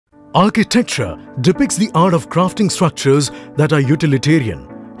Architecture depicts the art of crafting structures that are utilitarian,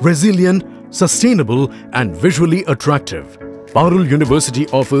 resilient, sustainable and visually attractive. Parul University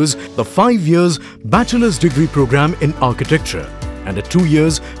offers the 5 years bachelor's degree program in architecture and a 2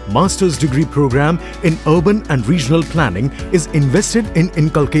 years master's degree program in urban and regional planning is invested in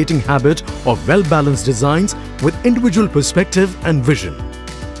inculcating habit of well-balanced designs with individual perspective and vision.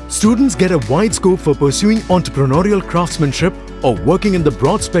 Students get a wide scope for pursuing entrepreneurial craftsmanship or working in the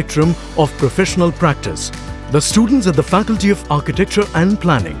broad spectrum of professional practice. The students at the Faculty of Architecture and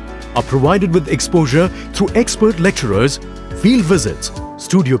Planning are provided with exposure through expert lecturers, field visits,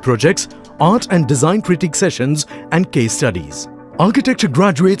 studio projects, art and design critique sessions and case studies. Architecture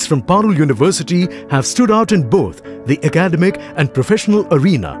graduates from Parul University have stood out in both the academic and professional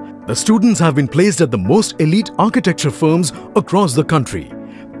arena. The students have been placed at the most elite architecture firms across the country.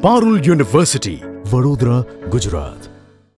 Parul University, Vadodara, Gujarat.